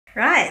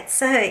Right,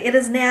 so it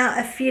is now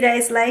a few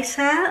days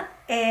later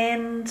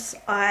and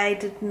I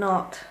did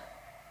not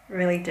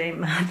really do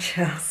much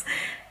else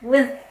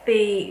with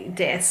the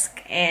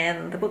desk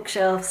and the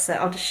bookshelf, so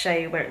I'll just show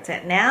you where it's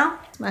at now.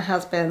 My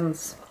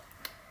husband's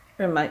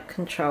remote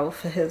control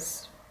for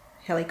his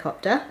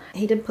helicopter.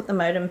 He did put the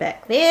modem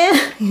back there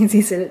because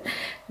he said it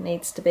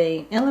needs to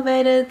be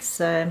elevated,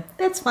 so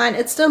that's fine.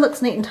 It still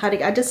looks neat and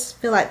tidy. I just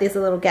feel like there's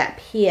a little gap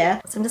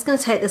here. So I'm just going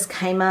to take this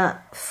Kmart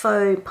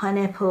faux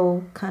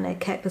pineapple kind of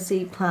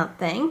cactusy plant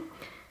thing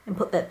and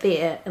put that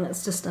there, and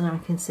it's just, I don't know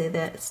if you can see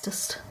that, it's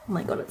just, oh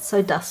my god, it's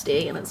so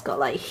dusty and it's got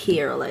like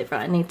hair all over it.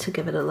 I need to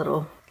give it a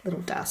little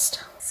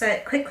dust. So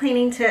quick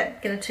cleaning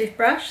tip, get a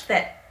toothbrush.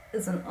 That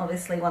isn't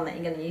obviously one that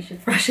you're going to use. You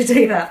should brush your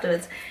teeth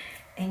afterwards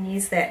and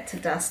use that to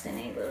dust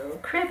any little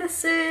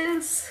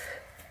crevices.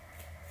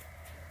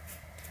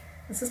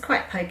 This is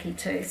quite pokey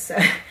too, so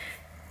I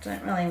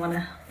don't really want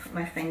to put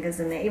my fingers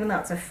in there. Even though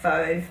it's a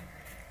faux,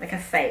 like a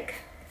fake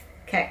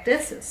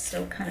cactus, it's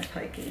still kind of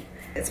pokey.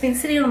 It's been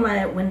sitting on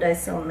my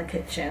windowsill in the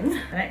kitchen.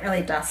 I don't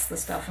really dust the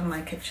stuff in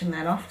my kitchen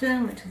that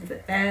often, which is a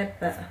bit bad,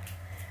 but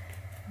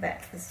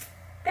that is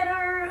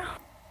better.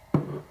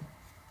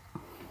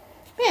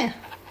 Yeah,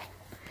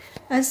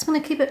 I just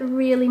want to keep it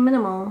really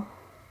minimal.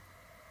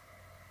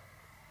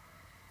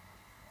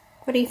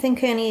 What do you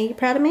think, Ernie? Are you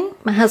proud of me?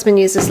 My husband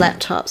used his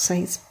laptop, so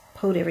he's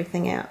pulled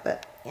everything out,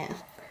 but yeah,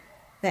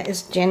 that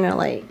is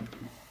generally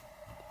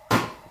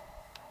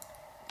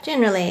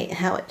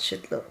how it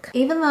should look.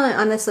 Even though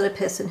I'm the sort of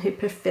person who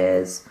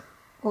prefers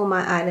all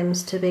my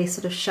items to be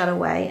sort of shut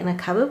away in a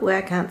cupboard where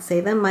I can't see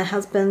them, my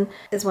husband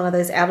is one of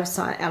those out of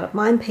sight, out of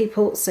mind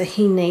people, so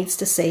he needs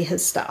to see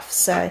his stuff.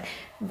 So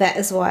that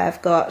is why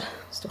I've got,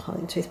 still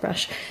holding the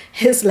toothbrush,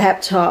 his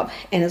laptop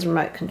and his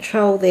remote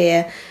control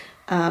there.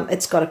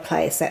 It's got a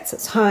place, that's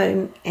its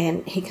home,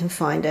 and he can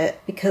find it,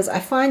 because I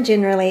find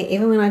generally,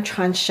 even when I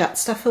try and shut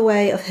stuff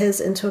away of his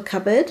into a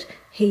cupboard,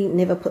 he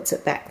never puts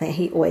it back there.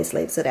 He always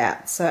leaves it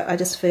out. So I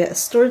just feel a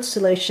storage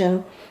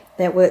solution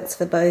that works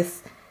for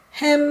both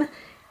him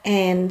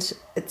and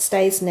it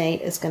stays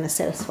neat is going to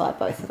satisfy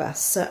both of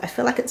us. So I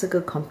feel like it's a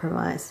good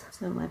compromise.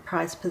 So my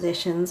prized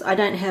possessions, I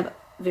don't have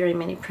very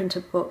many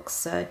printed books,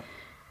 so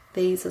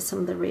these are some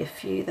of the rare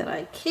few that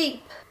I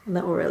keep, and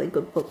they're all really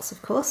good books,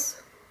 of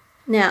course.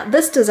 Now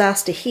this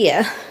disaster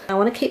here, I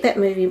want to keep that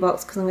movie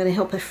box because I'm going to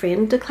help a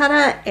friend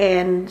declutter,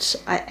 and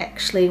I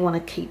actually want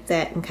to keep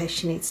that in case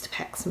she needs to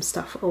pack some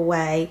stuff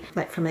away,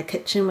 like from her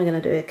kitchen. We're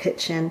going to do a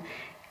kitchen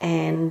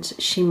and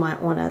she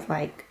might want to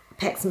like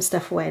pack some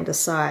stuff away and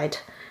decide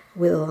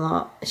whether or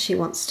not she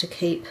wants to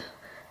keep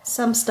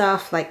some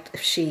stuff, like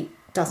if she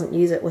doesn't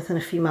use it within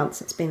a few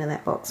months, it's been in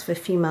that box for a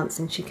few months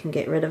and she can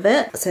get rid of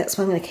it. So that's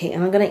what I'm going to keep,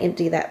 and I'm going to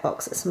empty that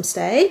box at some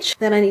stage.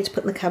 Then I need to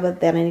put in the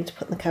cupboard, that I need to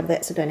put in the cupboard,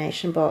 that's a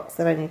donation box,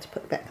 that I need to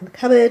put back in the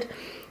cupboard,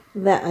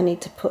 that I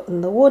need to put in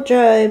the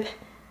wardrobe,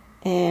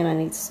 and I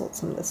need to sort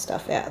some of this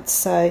stuff out.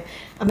 So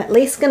I'm at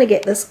least going to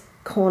get this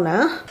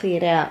corner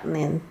cleared out and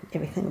then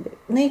everything a bit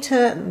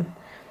neater. And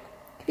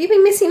have you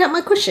been messing up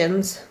my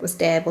cushions? It was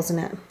Dad, wasn't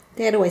it?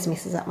 Dad always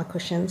messes up my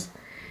cushions.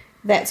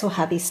 That's all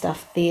hubby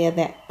stuff there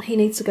that he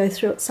needs to go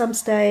through at some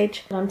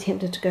stage. I'm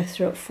tempted to go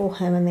through it for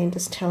him and then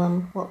just tell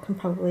him what can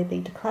probably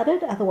be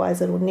decluttered,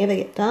 otherwise it will never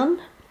get done.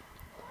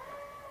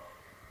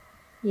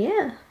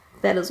 Yeah,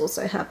 that is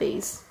also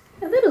hubby's.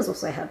 Yeah, that is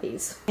also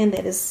hubby's. And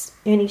that is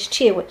Ernie's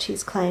chair, which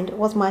he's claimed it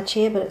was my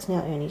chair, but it's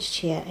now Ernie's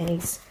chair, and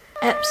he's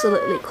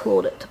absolutely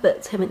clawed it to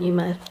bits, haven't you,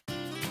 mate?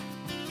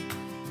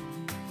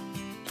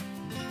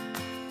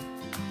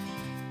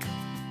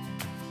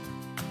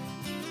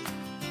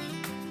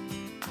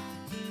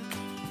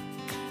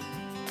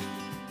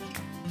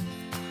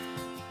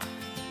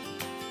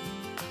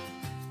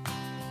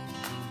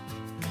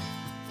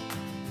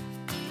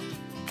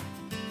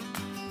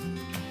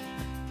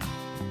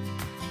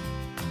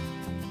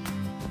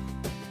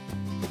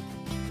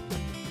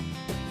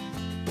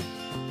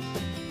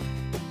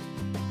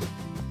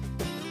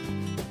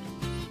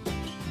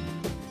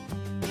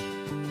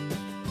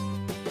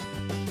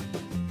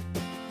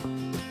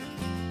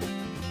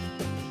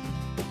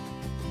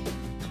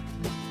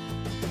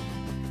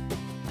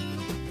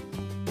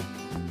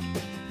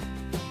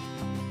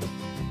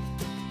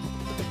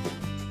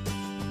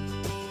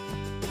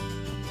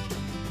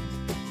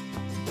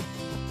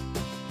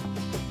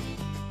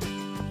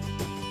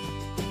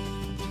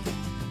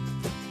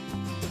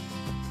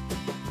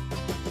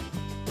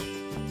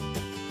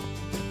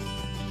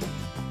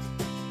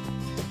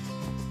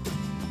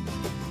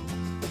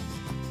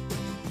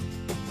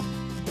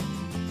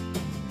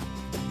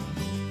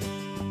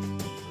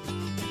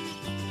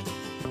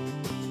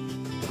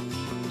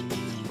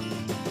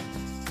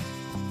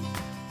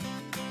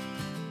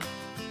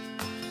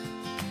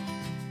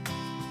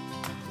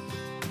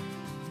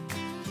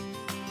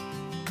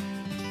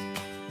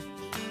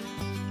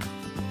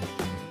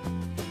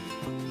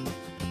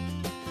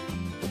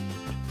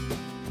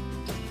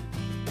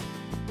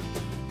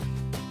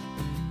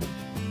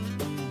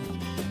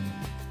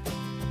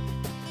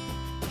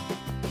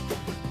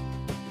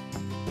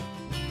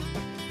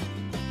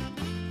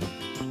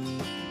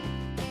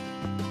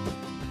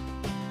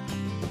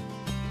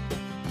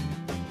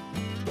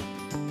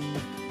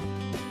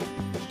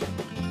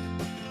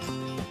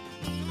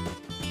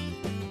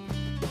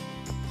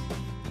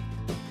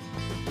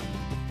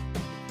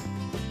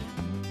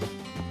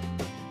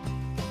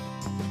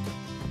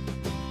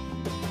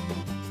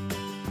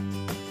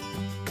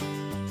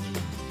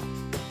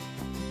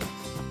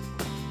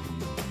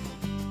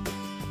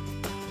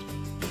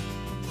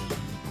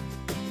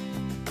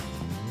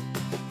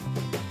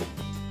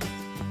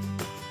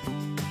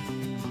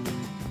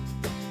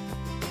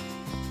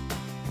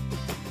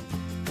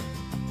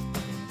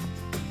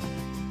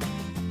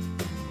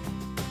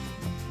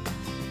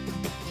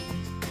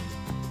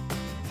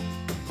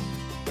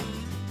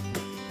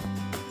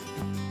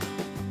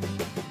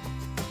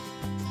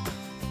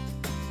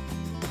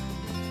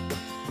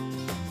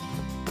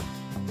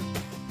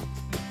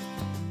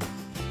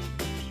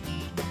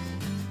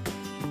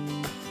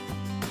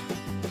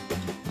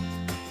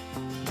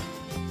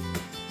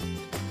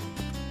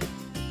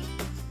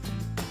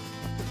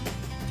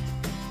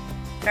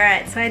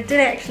 Alright, so I did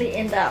actually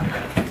end up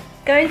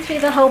going through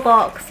the whole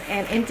box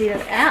and emptied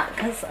it out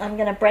because I'm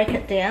going to break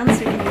it down so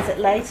we can use it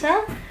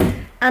later.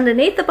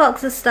 Underneath the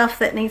box is stuff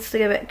that needs to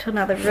go back to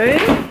another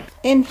room.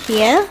 In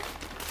here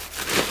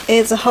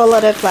is a whole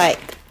lot of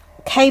like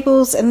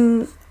cables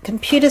and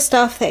computer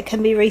stuff that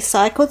can be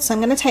recycled, so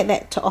I'm going to take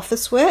that to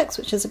Officeworks,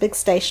 which is a big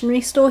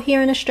stationery store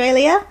here in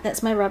Australia.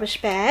 That's my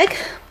rubbish bag.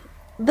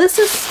 This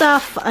is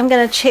stuff I'm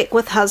going to check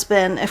with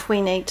husband if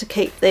we need to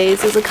keep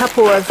these. There's a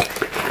couple of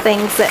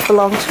things that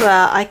belong to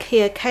our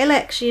IKEA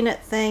Kallax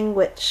unit thing,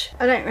 which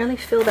I don't really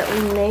feel that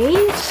we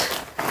need,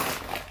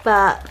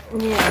 but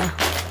yeah,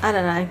 I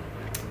don't know.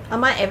 I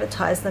might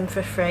advertise them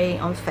for free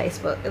on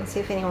Facebook and see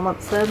if anyone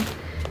wants them.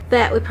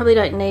 That we probably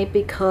don't need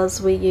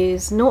because we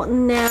use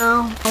Norton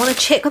now. I want to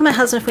check with my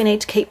husband if we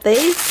need to keep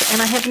these,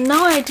 and I have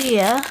no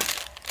idea.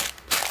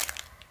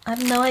 I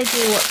have no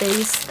idea what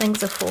these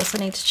things are for, so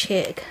I need to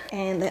check.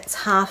 And that's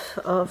half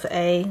of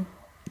a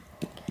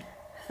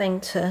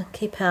thing to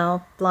keep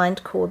our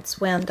blind cords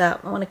wound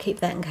up. I want to keep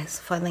that in case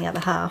I find the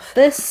other half.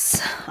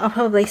 This I'll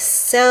probably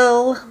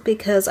sell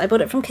because I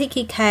bought it from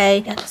Kiki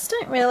K. I just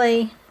don't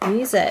really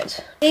use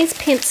it. These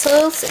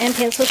pencils and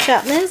pencil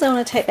sharpeners I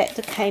want to take back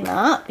to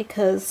Kmart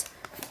because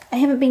I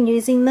haven't been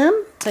using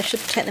them, so I should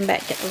take them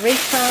back, get the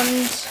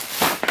refund.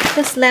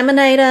 This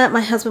laminator,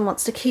 my husband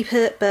wants to keep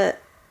it, but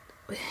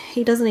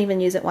he doesn't even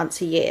use it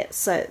once a year,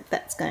 so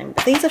that's going.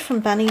 These are from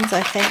Bunnings,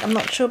 I think. I'm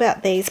not sure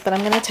about these, but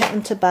I'm going to take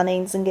them to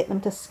Bunnings and get them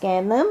to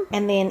scan them.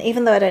 And then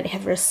even though I don't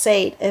have a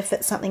receipt, if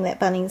it's something that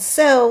Bunnings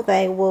sell,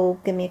 they will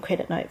give me a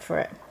credit note for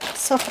it.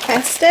 Soft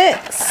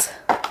plastics,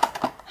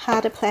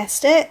 harder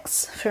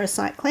plastics for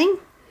recycling,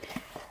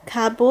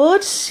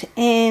 cardboard,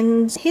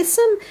 and here's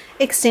some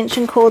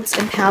extension cords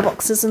and power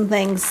boxes and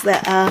things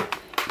that are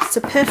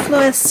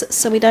superfluous,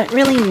 so we don't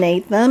really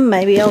need them.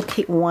 Maybe I'll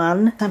keep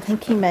one. I'm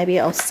thinking maybe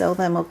I'll sell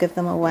them or give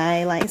them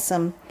away, like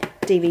some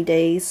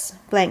DVDs,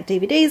 blank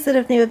DVDs that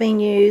have never been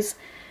used,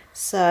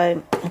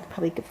 so I'll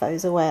probably give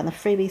those away on the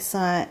freebie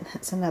site.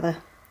 That's another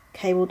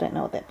cable, don't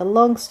know what that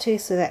belongs to,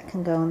 so that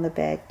can go in the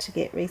bag to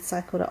get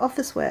recycled at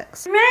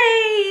Officeworks.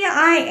 Hooray!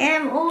 I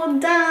am all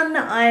done.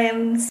 I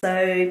am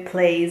so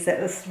pleased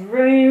that this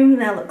room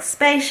now looks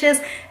spacious.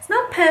 It's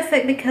not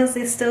perfect because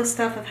there's still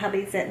stuff of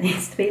hubby's that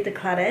needs to be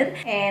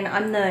decluttered, and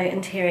I'm no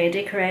interior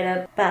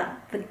decorator, but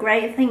the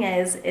great thing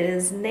is it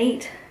is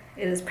neat,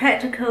 it is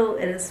practical,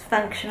 it is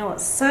functional.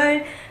 It's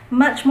so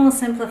much more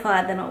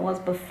simplified than it was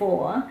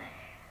before.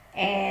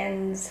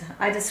 And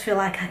I just feel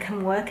like I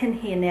can work in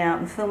here now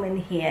and film in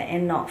here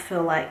and not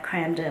feel like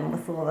crammed in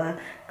with all the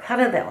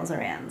clutter that was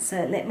around.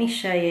 So let me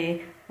show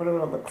you what it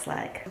all looks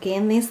like.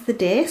 Again, there's the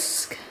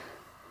desk,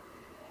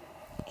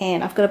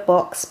 and I've got a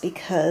box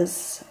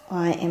because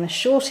I am a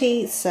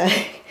shorty, so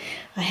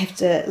I have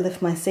to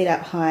lift my seat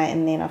up high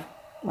and then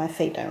my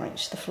feet don't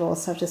reach the floor,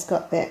 so I've just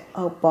got that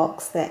old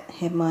box that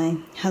had my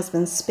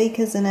husband's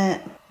speakers in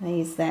it. I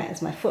use that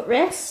as my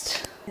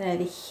footrest.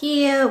 And over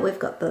here we've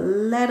got the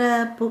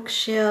ladder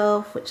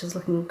bookshelf, which is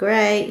looking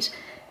great,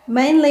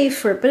 mainly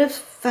for a bit of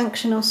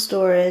functional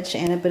storage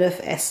and a bit of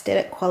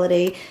aesthetic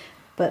quality,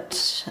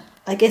 but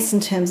I guess in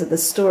terms of the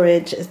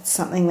storage, it's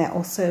something that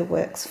also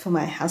works for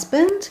my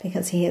husband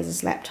because he has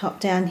his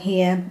laptop down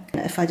here.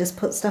 If I just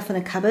put stuff in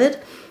a cupboard,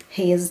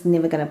 he is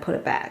never going to put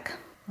it back.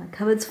 My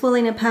cupboard's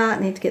falling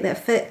apart, need to get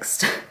that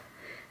fixed.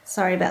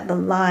 Sorry about the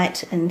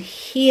light in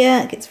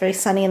here, it gets very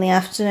sunny in the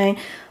afternoon.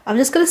 I've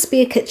just got a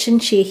spare kitchen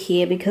chair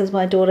here because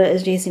my daughter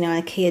is using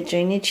an IKEA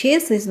junior chair,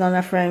 so there's not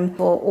enough room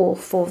for all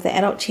 4 of the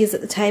adult chairs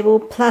at the table.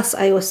 Plus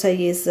I also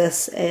use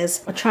this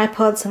as a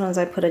tripod. Sometimes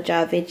I put a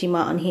jar of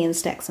Vegemite on here and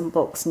stack some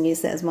books and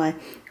use that as my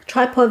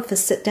tripod for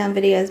sit down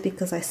videos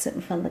because I sit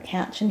in front of the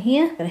couch in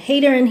here. Got a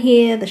heater in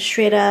here, the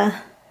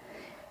shredder,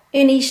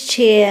 Ernie's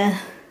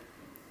chair,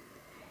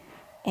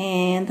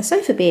 and the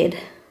sofa bed.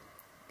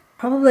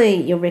 Probably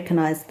you'll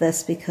recognize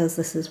this because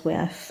this is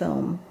where I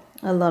film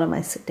a lot of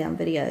my sit down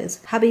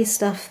videos. Hubby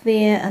stuff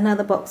there,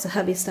 another box of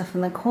hubby stuff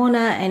in the corner,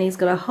 and he's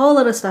got a whole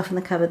lot of stuff in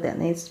the cupboard that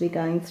needs to be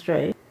going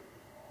through.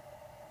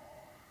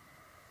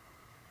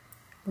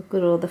 Look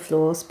at all the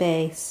floor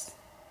space.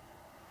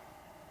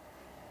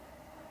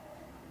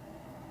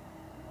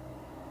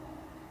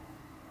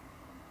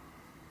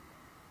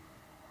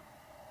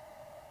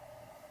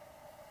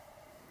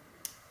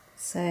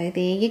 So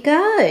there you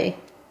go.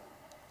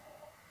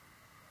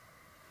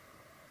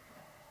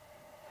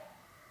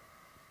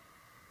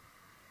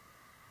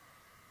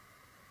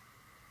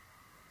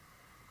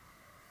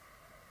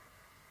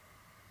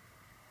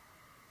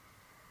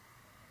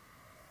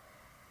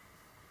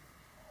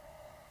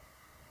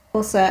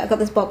 Also, I've got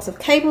this box of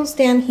cables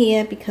down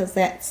here because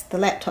that's the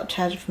laptop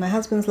charger for my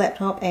husband's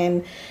laptop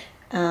and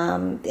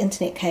the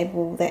internet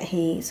cable that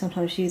he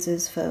sometimes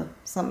uses for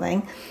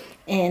something.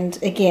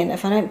 And again,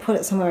 if I don't put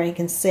it somewhere where he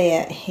can see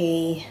it,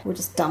 he will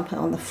just dump it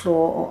on the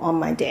floor or on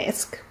my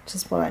desk, which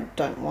is what I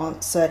don't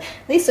want. So at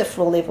least at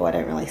floor level I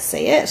don't really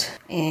see it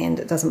and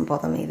it doesn't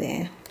bother me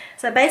there.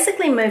 So I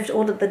basically moved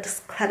all of the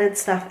cluttered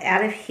stuff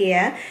out of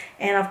here,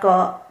 and I've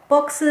got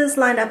boxes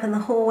lined up in the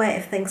hallway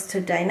of things to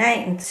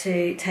donate and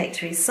to take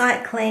to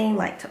recycling,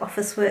 like to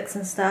Officeworks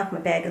and stuff, my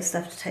bag of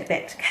stuff to take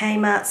back to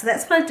Kmart. So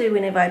that's what I do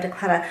whenever I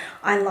declutter.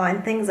 I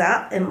line things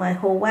up in my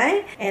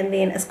hallway, and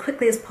then as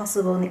quickly as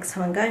possible next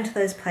time I'm going to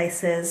those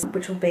places,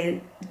 which will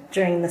be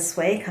during this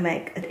week, I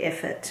make an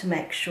effort to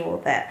make sure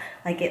that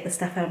I get the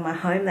stuff out of my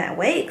home that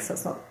week so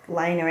it's not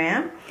laying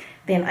around.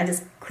 Then I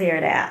just clear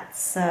it out.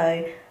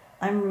 So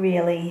I'm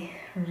really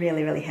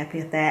happy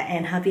with that,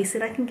 and hubby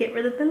said I can get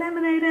rid of the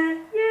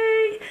laminator.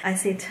 Yay! I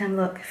said to him,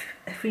 look,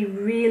 if we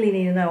really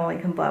need another one,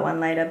 we can buy one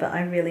later, but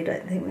I really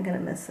don't think we're going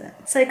to miss it.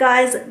 So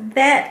guys,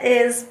 that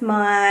is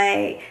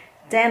my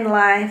day in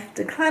life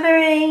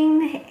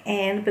decluttering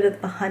and a bit of the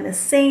behind the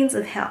scenes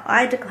of how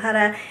I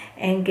declutter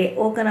and get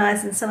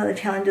organized, and some of the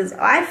challenges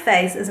I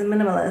face as a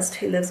minimalist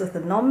who lives with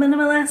a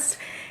non-minimalist.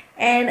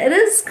 And it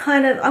is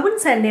kind of, I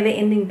wouldn't say a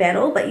never-ending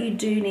battle, but you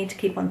do need to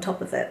keep on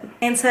top of it.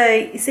 And so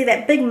you see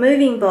that big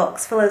moving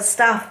box full of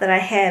stuff that I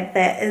have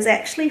that is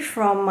actually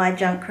from my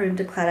junk room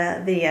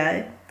declutter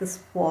video. This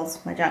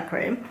was my junk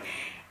room.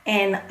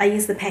 And I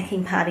used the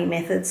packing party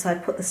method, so I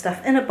put the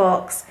stuff in a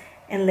box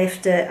and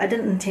left it. I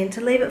didn't intend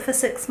to leave it for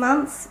 6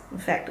 months. In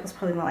fact, it was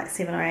probably more like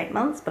 7 or 8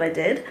 months, but I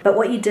did. But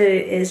what you do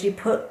is you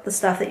put the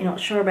stuff that you're not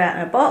sure about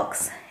in a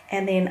box,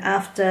 and then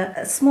after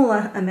a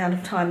smaller amount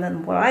of time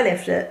than what I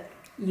left it,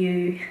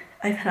 you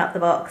open up the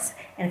box,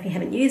 and if you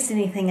haven't used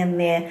anything in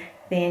there,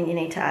 then you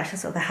need to ask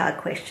yourself the hard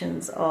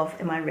questions of,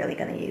 am I really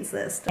going to use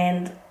this?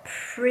 And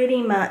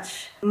pretty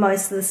much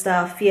most of the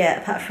stuff,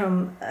 yeah, apart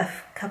from a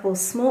couple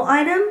small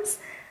items,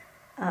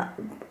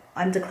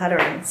 I'm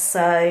decluttering.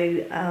 So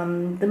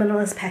the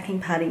minimalist packing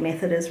party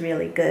method is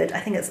really good. I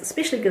think it's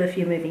especially good if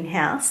you're moving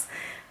house.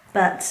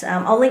 But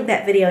I'll link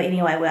that video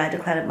anyway where I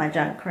decluttered my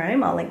junk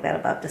room. I'll link that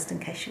above just in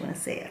case you want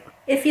to see it.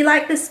 If you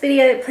like this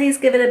video, please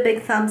give it a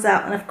big thumbs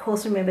up, and of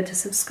course remember to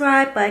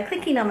subscribe by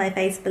clicking on my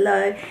face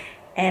below,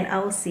 and I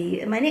will see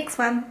you in my next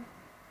one.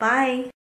 Bye!